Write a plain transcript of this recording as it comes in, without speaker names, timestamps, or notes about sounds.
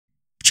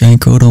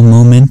GiantGrotle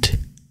moment.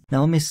 Now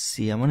let me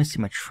see. I want to see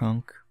my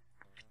trunk.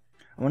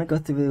 I want to go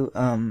through.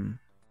 Let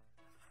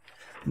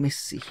me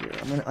see here.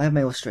 I have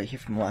my list right here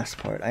from the last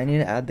part. I need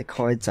to add the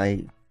cards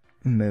I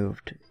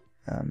moved.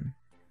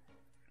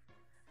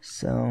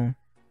 So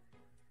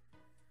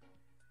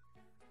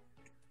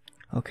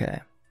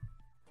okay.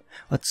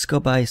 Let's go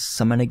by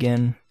summon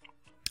again.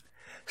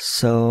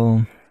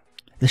 So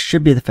this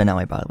should be the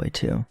finale, by the way,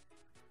 too.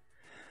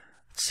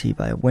 Let's see,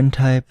 by wind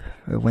type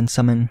or wind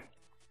summon.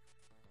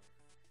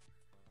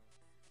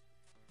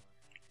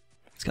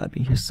 It's gotta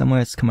be here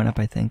somewhere. It's coming up,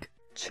 I think.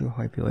 Too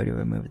hard to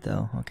remove it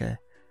though. Okay.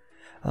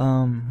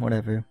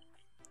 Whatever.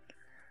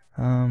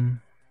 One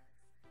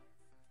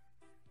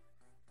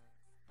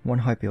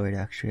Harpioid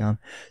actually.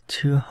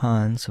 Two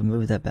Hans, so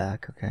move that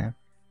back, okay.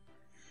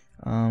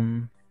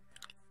 I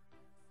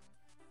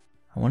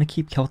want to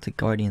keep Celtic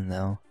Guardian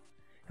though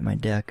in my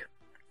deck.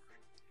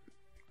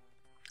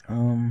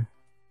 Oh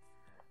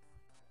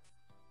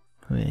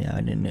yeah, I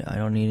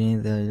don't need any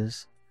of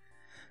those.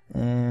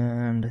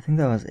 And I think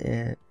that was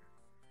it.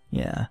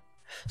 Yeah.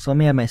 So let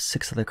me add my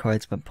 6 other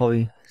cards, but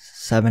probably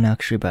 7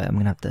 actually, but I'm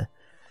gonna have to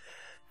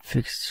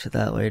fix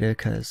that later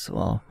because,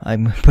 well,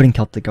 I'm putting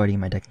Celtic Guardian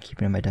in my deck and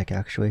keeping it in my deck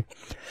actually.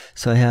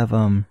 So I have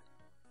I'll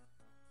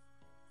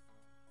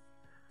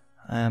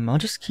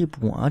just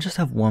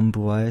have one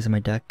Blue Eyes in my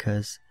deck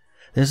because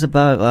there's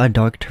about a lot of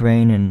dark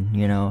terrain, and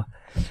you know,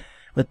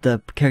 with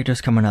the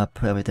characters coming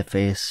up with the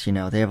face, you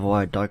know, they have a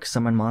lot of dark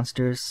summon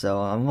monsters.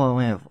 So I'll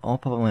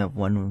probably only have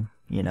one,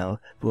 you know,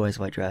 Blue Eyes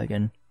White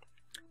Dragon.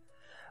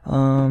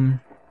 Oh,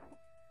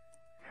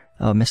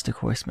 Mystic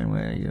Horseman,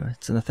 where are you?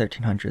 It's in the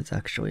 1300s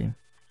actually.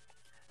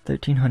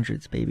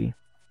 1300s, baby.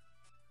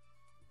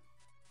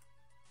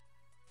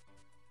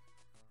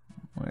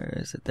 Where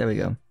is it? There we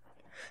go.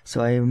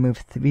 So I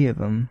removed 3 of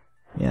them.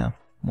 Yeah.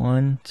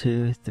 1,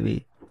 2,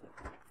 3.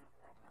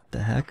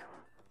 The heck?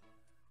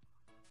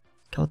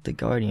 Celtic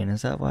Guardian,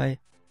 is that why?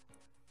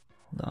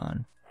 Hold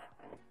on.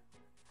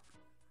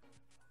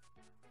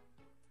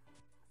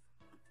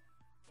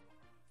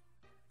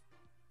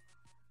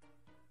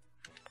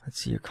 Let's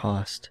see your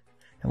cost.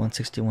 At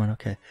 161,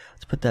 okay.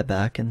 Let's put that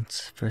back in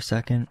for a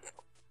second.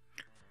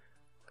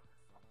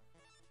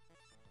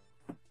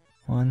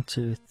 1,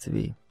 2,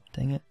 3.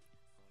 Dang it.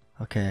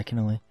 Okay, I can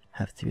only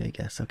have 3, I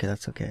guess. Okay,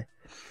 that's okay.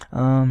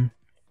 Oh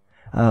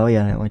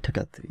yeah, I only took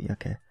out 3,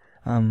 okay.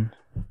 2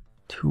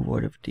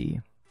 Ward of D.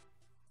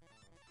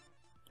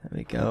 There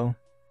we go.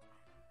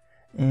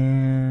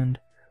 And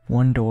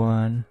 1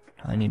 Doran.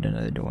 I need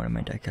another Doran in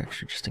my deck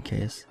actually, just in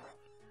case.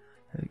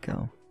 There we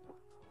go.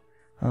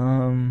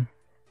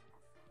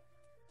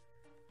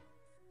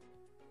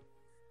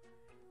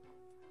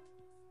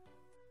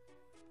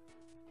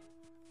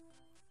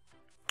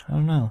 I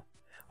don't know.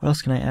 What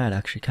else can I add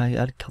actually? Can I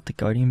add Celtic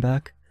Guardian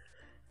back?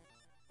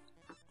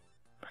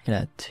 I can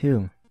add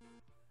 2.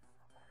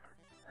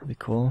 That'd be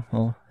cool.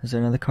 Well, is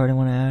there another card I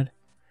want to add?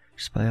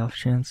 Just by off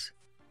chance?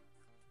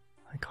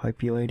 Like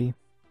Harpioid,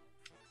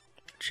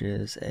 which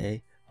is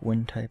a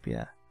wind type,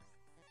 yeah.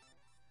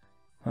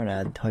 I want to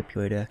add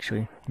Harpioid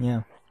actually,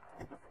 yeah.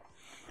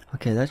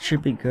 Okay, that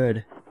should be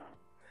good.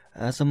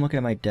 As I'm looking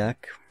at my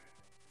deck,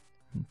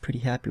 I'm pretty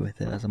happy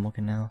with it as I'm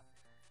looking now.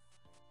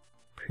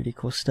 Pretty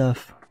cool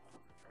stuff.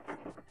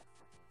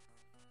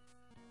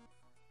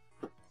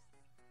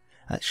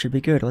 That should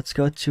be good. Let's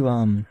go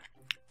to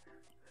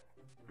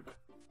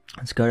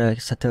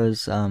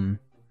Seto's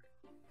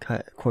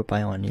Corp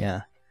Island,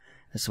 yeah.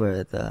 This is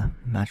where the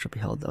match will be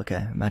held.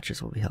 Okay,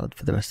 matches will be held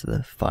for the rest of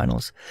the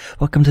finals.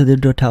 Welcome to the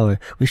Door Tower.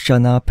 We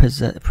shall now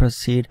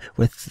proceed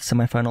with the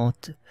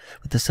semifinals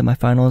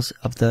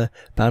of the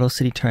Battle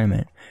City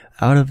Tournament.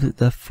 Out of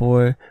the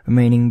 4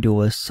 remaining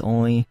duelists,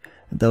 only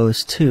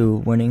those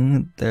 2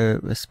 winning their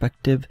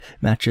respective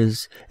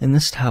matches in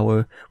this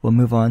tower will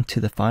move on to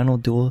the final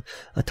duel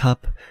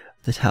atop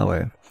the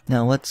tower.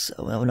 Now let's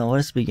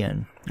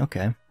begin.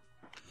 Okay.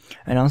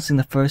 Announcing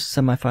the first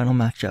semifinal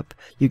matchup,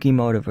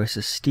 Yugimoto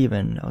versus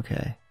Steven.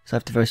 Okay, so I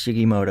have to verse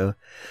Yugimoto.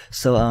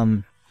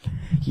 So,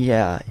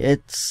 yeah,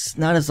 it's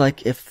not as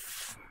like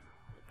if,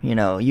 you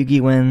know,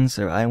 Yugi wins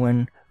or I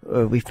win,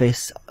 or we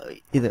face,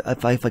 either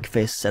if I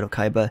face Seto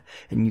Kaiba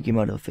and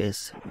Yugimoto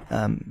face,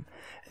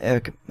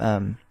 Eric,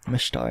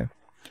 Mishtar.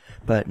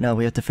 But no,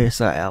 we have to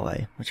face our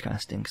ally, which kinda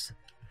stinks.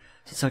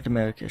 So it's like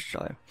America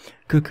Mishtar.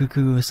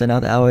 Cuckoo, so now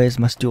the allies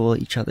must duel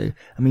each other.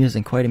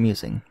 Amusing, quite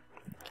amusing.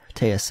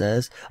 Taya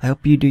says, I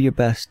hope you do your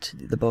best,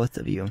 the both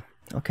of you.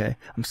 Okay,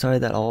 I'm sorry,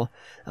 that's all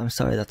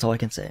I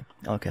can say.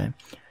 Okay.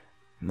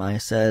 Maya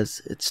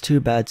says, it's too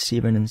bad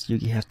Steven and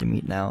Yugi have to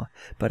meet now,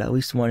 but at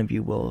least one of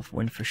you will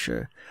win for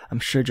sure.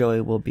 I'm sure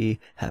Joey will be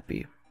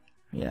happy.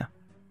 Yeah.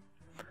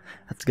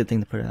 That's a good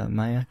thing to put out,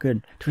 Maya.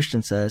 Good.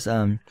 Tristan says,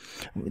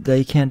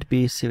 they can't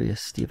be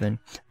serious, Steven.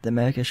 The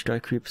America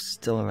Strike Creep's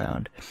still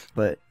around.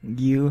 But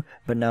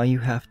now you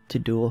have to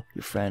duel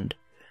your friend.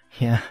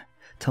 Yeah,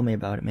 tell me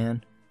about it,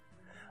 man.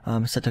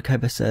 Seto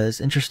Kaiba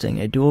says, interesting,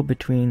 a duel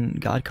between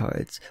god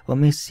cards. Let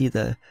me see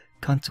the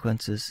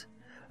consequences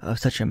of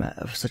such a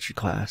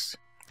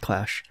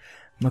clash.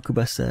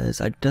 Mokuba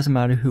says, "It doesn't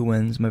matter who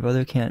wins. My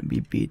brother can't be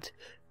beat.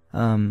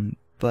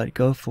 But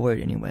go for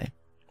it anyway.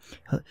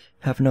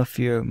 Have no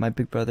fear. My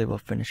big brother will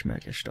finish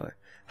America's Star."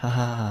 Ha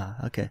ha ha.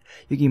 Okay.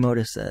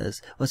 Yugimoto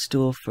says, let's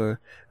duel fair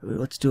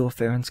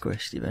and square,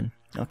 Steven.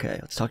 Okay,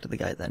 let's talk to the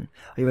guy then.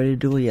 Are you ready to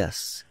duel?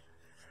 Yes.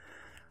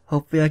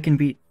 Hopefully I can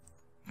beat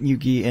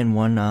Yugi in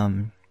one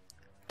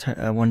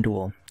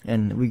duel.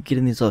 And we get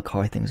in these little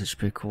car things, which is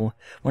pretty cool.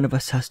 One of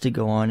us has to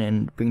go on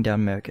and bring down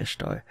America's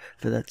Star.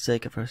 For the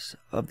sake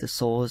of the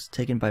souls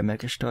taken by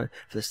America's Star,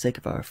 for the sake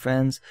of our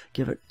friends,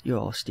 give it your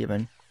all,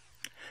 Steven.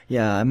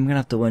 Yeah, I'm gonna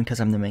have to win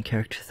because I'm the main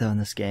character though in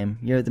this game.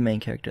 You're the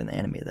main character in the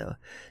anime though,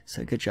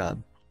 so good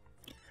job.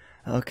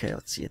 Okay,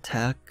 let's see.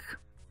 Attack.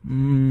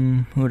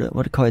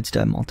 What cards do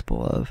I have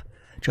multiple of?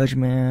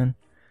 Judgment.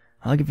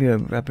 I'll give you a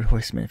Rapid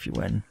Horseman if you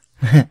win.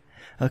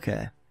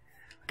 Okay.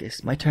 Okay,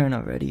 it's my turn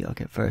already.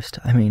 Okay, first.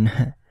 I mean,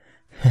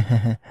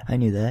 I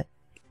knew that.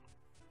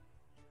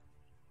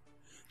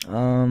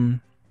 I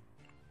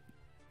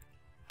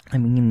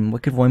mean,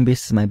 Wicked One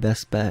Beast is my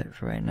best bet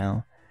for right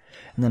now,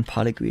 and then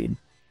Pot of Greed,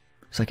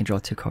 so I can draw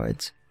 2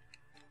 cards.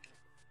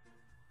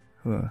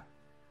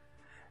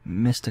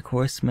 Mystic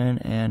Horseman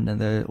and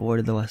the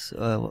Warrior from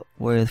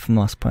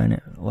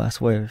the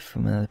Last Warrior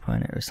from another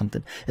planet, or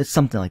something. It's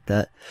something like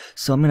that.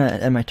 So I'm gonna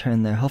end my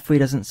turn there. Hopefully he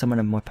doesn't summon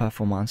a more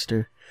powerful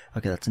monster.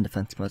 Okay, that's in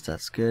defense mode, so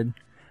that's good.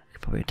 I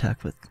could probably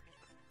attack with,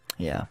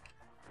 yeah.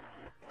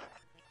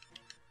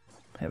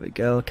 There we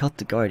go.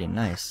 Celtic Guardian,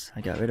 nice. I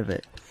got rid of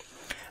it.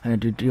 I'm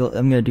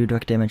gonna do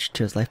direct damage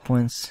to his life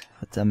points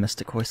with the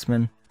Mystic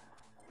Horseman.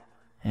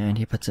 And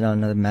he puts it on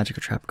another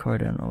magical trap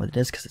card. I don't know what it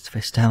is because it's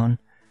face down.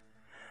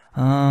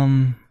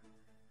 Do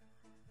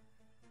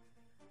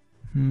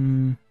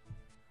I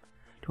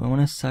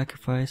want to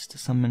sacrifice to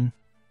summon?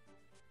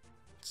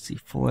 Let's see,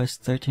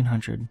 Forest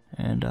 1300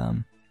 and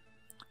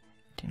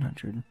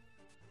 1800.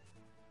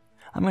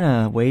 I'm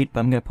gonna wait, but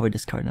I'm gonna probably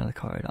discard another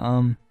card.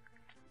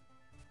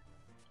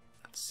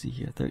 Let's see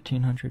here,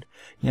 1300.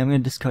 Yeah, I'm gonna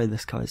discard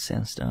this card,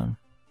 Sandstone.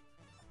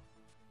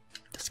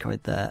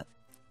 Discard that.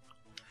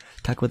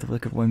 Attack with the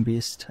Wicked One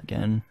Beast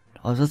again.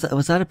 Oh,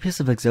 was that a piece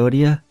of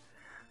Exodia?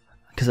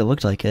 Because it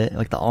looked like it,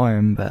 like the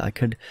arm, but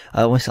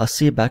I'll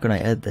see it back when I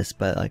edit this,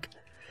 but like,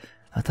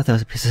 I thought that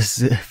was a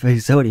piece of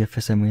Exodia for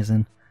some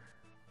reason.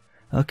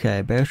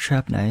 Okay, Bear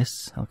Trap,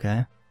 nice,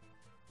 okay.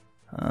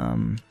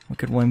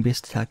 Wicked One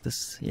Beast attack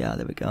this, yeah,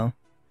 there we go.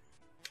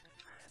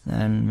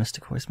 Then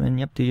Mystic Horseman,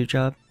 yep, do your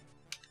job.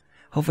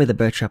 Hopefully the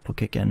Bear Trap will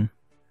kick in.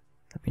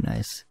 That'd be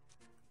nice.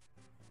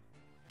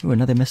 Ooh,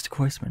 another Mystic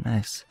Horseman,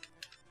 nice.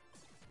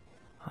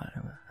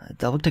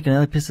 That looked like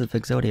another piece of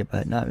Exodia,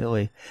 but not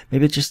really.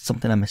 Maybe it's just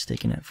something I'm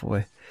mistaking it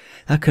for.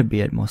 That could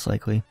be it, most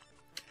likely.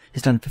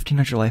 He's done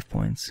 1500 life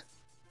points.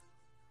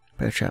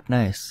 Bear Trap,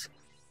 nice.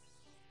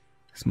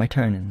 It's my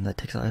turn, and that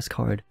takes out his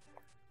card.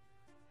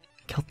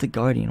 Celtic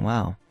Guardian,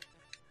 wow.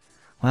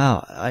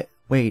 Wow,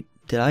 wait,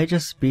 did I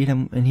just beat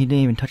him and he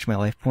didn't even touch my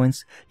life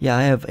points? Yeah,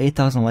 I have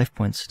 8,000 life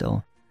points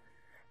still.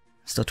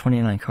 Still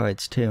 29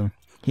 cards, too.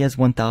 He has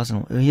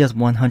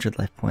 100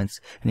 life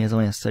points, and he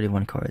only has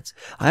 31 cards.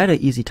 I had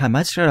an easy time.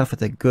 I started off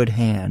with a good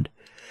hand.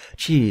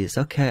 Jeez,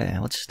 okay,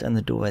 let's just end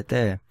the duel right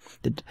there.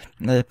 The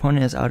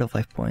opponent is out of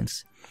life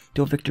points.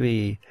 Duel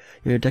victory.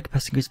 Your deck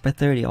capacity increased by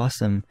 30,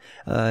 awesome.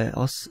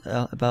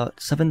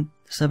 About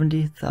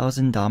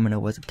 70,000 Domino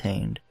was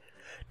obtained.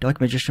 Dark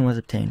Magician was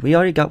obtained. We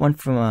already got one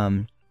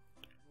from,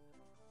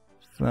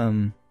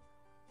 no,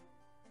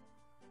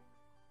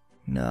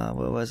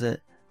 what was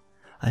it?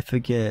 I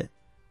forget.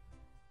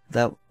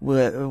 That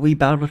we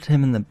battled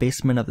him in the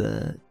basement of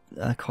the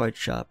card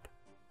shop.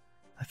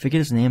 I forget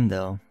his name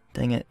though.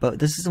 Dang it! But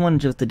this is the one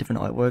with the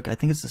different artwork. I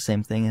think it's the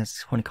same thing.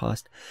 It's 20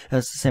 cost. It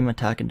has the same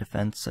attack and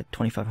defense, like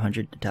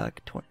 2500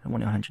 attack,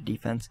 2100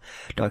 defense.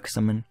 Dark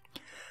Summon.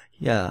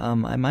 Yeah.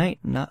 I might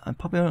not. I'm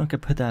probably not gonna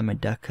put that in my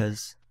deck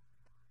because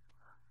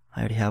I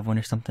already have one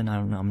or something. I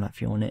don't know. I'm not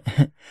feeling it.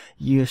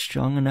 You are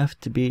strong enough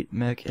to beat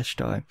Merrick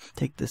Ishtar.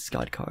 Take this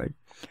God card.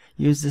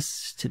 Use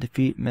this to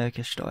defeat Merrick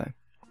Ishtar.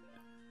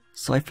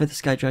 Cipher the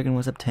Sky Dragon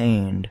was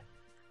obtained.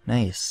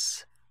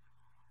 Nice.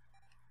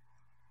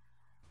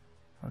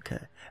 Okay.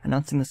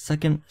 Announcing the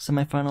second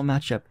semifinal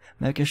matchup.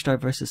 Merrick Ishtar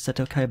versus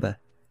Seto Kaiba.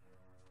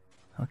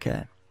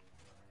 Okay.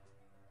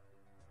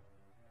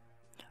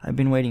 I've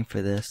been waiting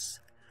for this.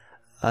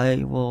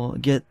 I will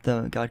get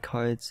the God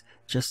cards.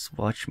 Just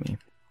watch me.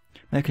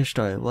 Merrick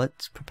Ishtar,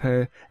 let's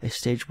prepare a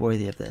stage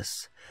worthy of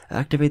this.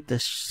 Activate the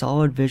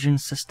Solid Vision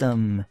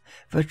System.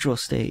 Virtual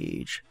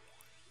stage.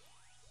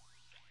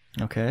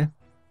 Okay.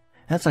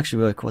 That's actually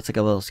really cool. It's like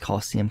a little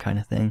coliseum kind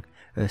of thing,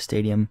 or a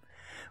stadium,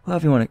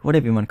 whatever you want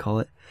to call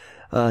it.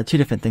 2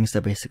 different things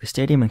though. Basically,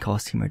 stadium and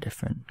coliseum are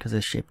different because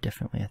they're shaped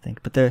differently, I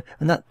think. But they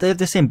have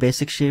the same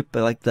basic shape,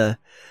 but like the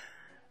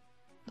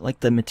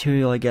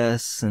material, I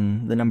guess,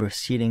 and the number of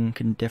seating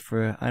can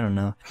differ. I don't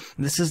know.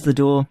 This is a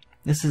duel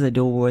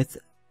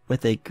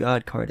with a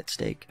God card at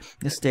stake.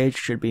 This stage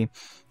should be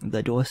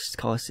the Duelist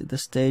Coliseum. The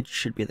stage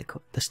should be the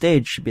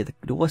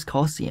Duelist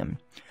Coliseum.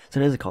 So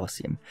it is a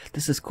coliseum.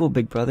 This is cool,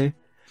 big brother.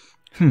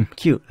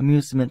 Cute.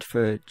 Amusement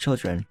for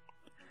children.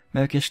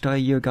 Merc Ishtar,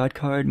 your god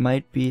card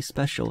might be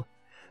special,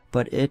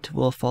 but it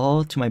will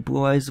fall to my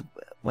Blue Eyes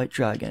White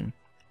Dragon.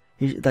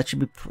 That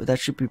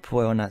should be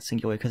plural, not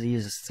singular, because he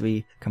uses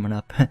 3 coming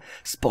up.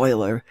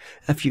 Spoiler.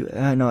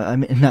 No, I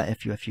mean not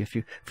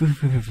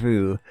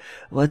Foo.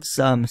 Let's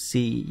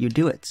see you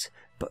do it.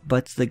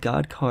 But the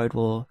god card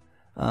will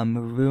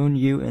ruin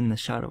you in the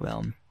Shadow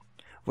Realm,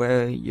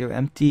 where your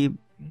empty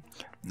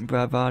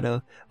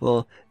bravado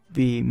will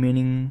be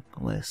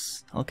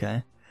meaningless.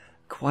 Okay.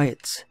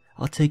 Quiet.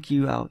 I'll take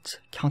you out.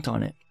 Count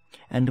on it.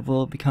 And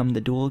we'll become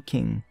the Dual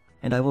King.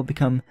 And I will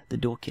become the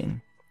Dual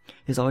King.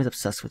 He's always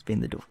obsessed with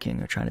being the Dual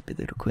King or trying to be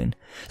the Dual Queen.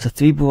 So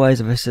 3 Blue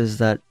Eyes versus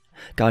that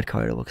God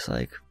card, it looks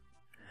like.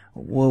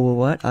 Whoa,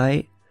 what?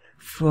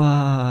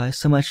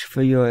 So much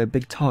for your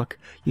big talk.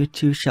 You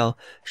too shall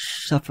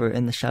suffer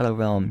in the Shadow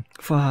Realm.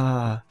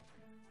 And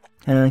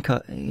then,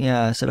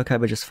 Seto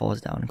Kaiba just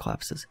falls down and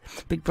collapses.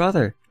 Big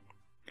brother!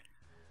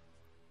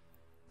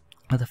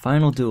 The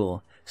final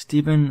duel.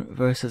 Steven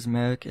versus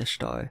Merc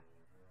Ishtar.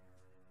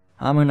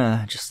 I'm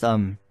gonna just,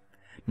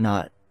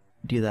 not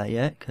do that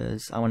yet,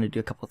 because I want to do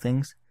a couple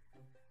things.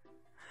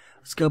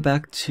 Let's go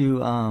back to,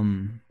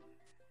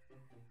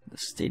 the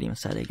stadium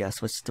side, I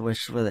guess, where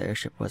the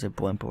airship was, or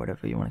blimp, or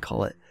whatever you want to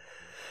call it.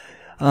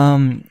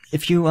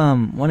 If you,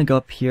 want to go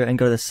up here and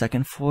go to the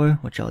 2nd floor,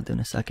 which I'll do in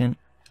a second.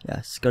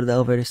 Yes, go to the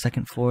elevator,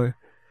 2nd floor.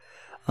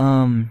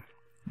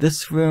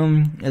 This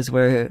room is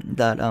where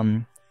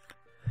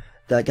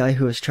that guy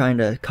who was trying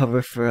to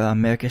cover for,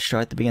 Merc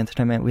Ishtar at the beginning of the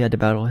tournament, we had to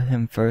battle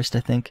him first,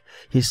 I think.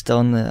 He's still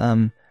in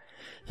the,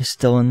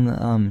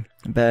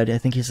 bed. I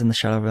think he's in the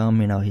Shadow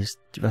Realm, you know, he's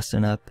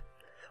resting up.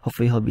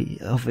 Hopefully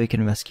we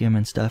can rescue him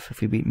and stuff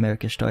if we beat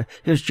Merc Ishtar.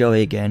 Here's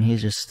Joey again,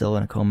 he's just still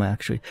in a coma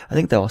actually. I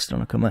think they're all still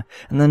in a coma.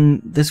 And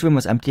then this room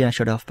was empty and I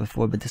showed off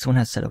before, but this one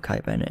has Seto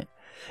Kaiba in it.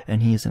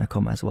 And he's in a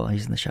coma as well,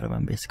 he's in the Shadow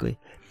Realm basically.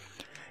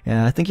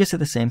 Yeah, I think you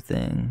said the same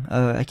thing.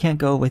 I can't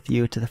go with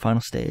you to the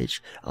final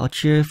stage. I'll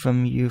cheer for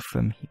you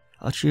from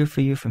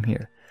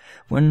here.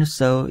 When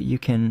so, you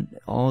can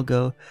all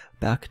go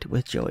back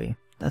with Joey.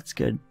 That's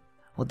good.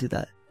 We'll do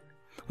that.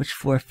 Which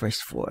floor?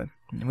 First floor.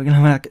 We're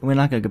not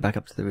gonna go back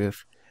up to the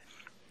roof.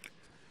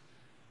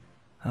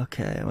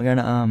 Okay, we're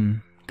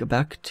gonna go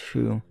back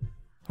to.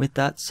 With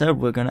that said,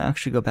 we're gonna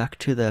actually go back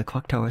to the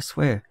Clock Tower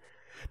Square,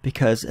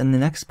 because in the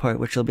next part,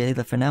 which will be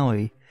the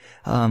finale,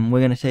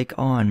 we're gonna take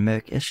on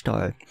Merc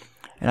Ishtar.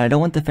 And I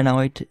don't want the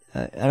finale to.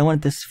 I don't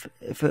want this.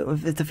 If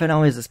the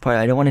finale is this part,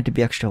 I don't want it to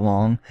be extra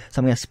long. So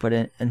I'm gonna split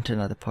it into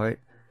another part.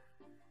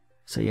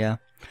 So yeah.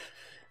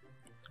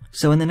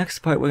 So in the next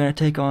part, we're going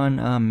to take on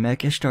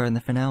Merc Ishtar in the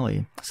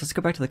finale. So let's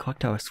go back to the Clock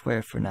Tower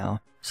Square for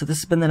now. So this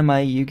has been the my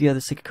Yu-Gi-Oh! The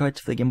Secret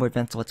Cards for the Game Boy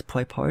Advance Let's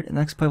Play part. In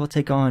the next part, we'll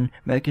take on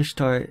Merc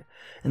Ishtar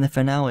in the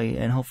finale,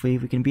 and hopefully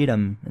we can beat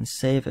him and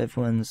save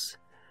everyone's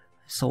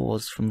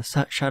souls from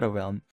the Shadow Realm.